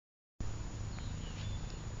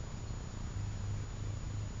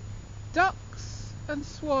Ducks and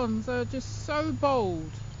swans are just so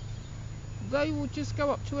bold. They will just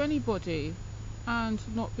go up to anybody and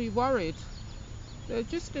not be worried. They're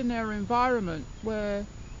just in their environment where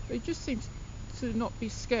they just seem to not be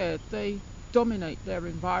scared. They dominate their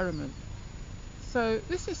environment. So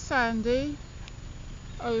this is Sandy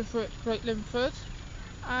over at Great Linford,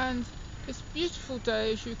 and it's a beautiful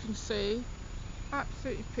day, as you can see,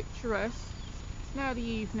 absolutely picturesque. It's now the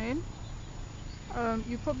evening.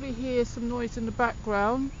 You probably hear some noise in the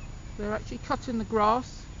background. They're actually cutting the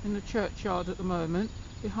grass in the churchyard at the moment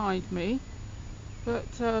behind me, but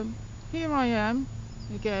here I am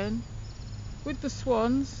again with the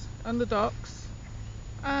swans and the ducks,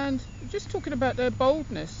 and just talking about their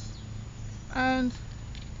boldness. And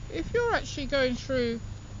if you're actually going through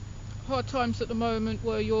hard times at the moment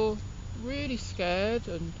where you're really scared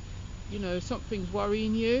and you know something's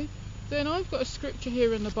worrying you, then I've got a scripture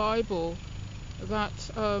here in the Bible that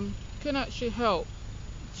can actually help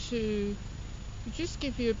to just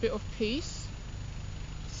give you a bit of peace.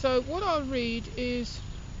 So what I'll read is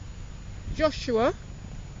Joshua,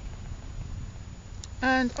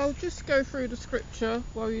 and I'll just go through the scripture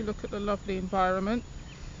while you look at the lovely environment.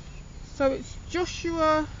 So it's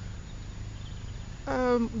Joshua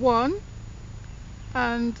 1,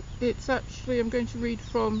 and it's actually, I'm going to read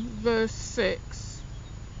from verse 6.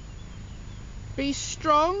 Be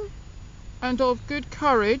strong and of good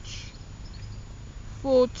courage,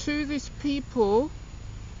 for to this people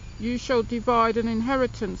you shall divide an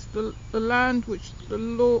inheritance, the land which the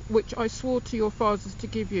Lord, which I swore to your fathers to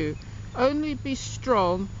give you. Only be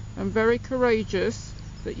strong and very courageous,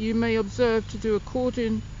 that you may observe to do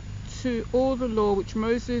according to all the law which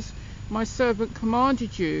Moses my servant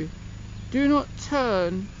commanded you. Do not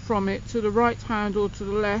turn from it to the right hand or to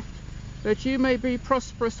the left, that you may be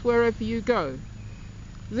prosperous wherever you go.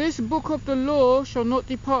 This book of the law shall not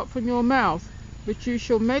depart from your mouth, but you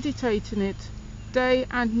shall meditate in it day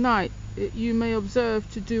and night, that you may observe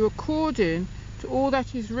to do according to all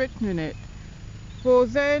that is written in it. For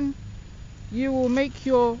then you will make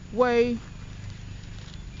your way,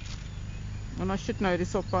 and I should know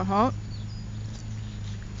this off by heart,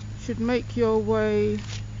 should make your way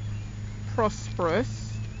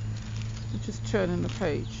prosperous. I'm just turning the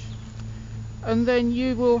page. And then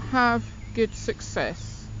you will have good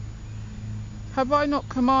success. Have I not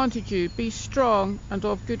commanded you? Be strong and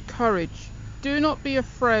of good courage. Do not be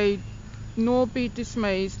afraid, nor be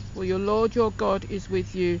dismayed, for your Lord your God is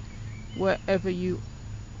with you wherever you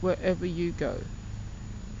go.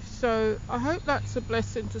 So I hope that's a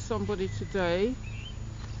blessing to somebody today.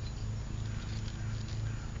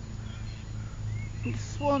 The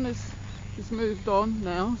swan has moved on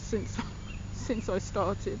now since I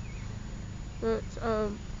started, but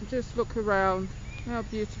just look around how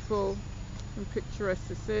beautiful and picturesque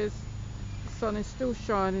this is. The sun is still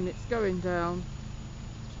shining, it's going down.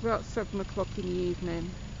 It's about 7 o'clock in the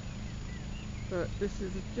evening, but this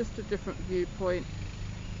is just a different viewpoint.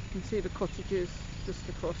 You can see the cottages just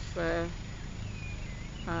across there,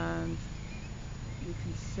 and you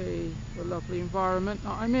can see the lovely environment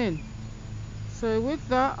that I'm in. So with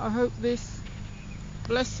that, I hope this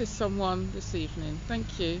blesses someone this evening.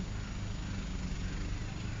 Thank you.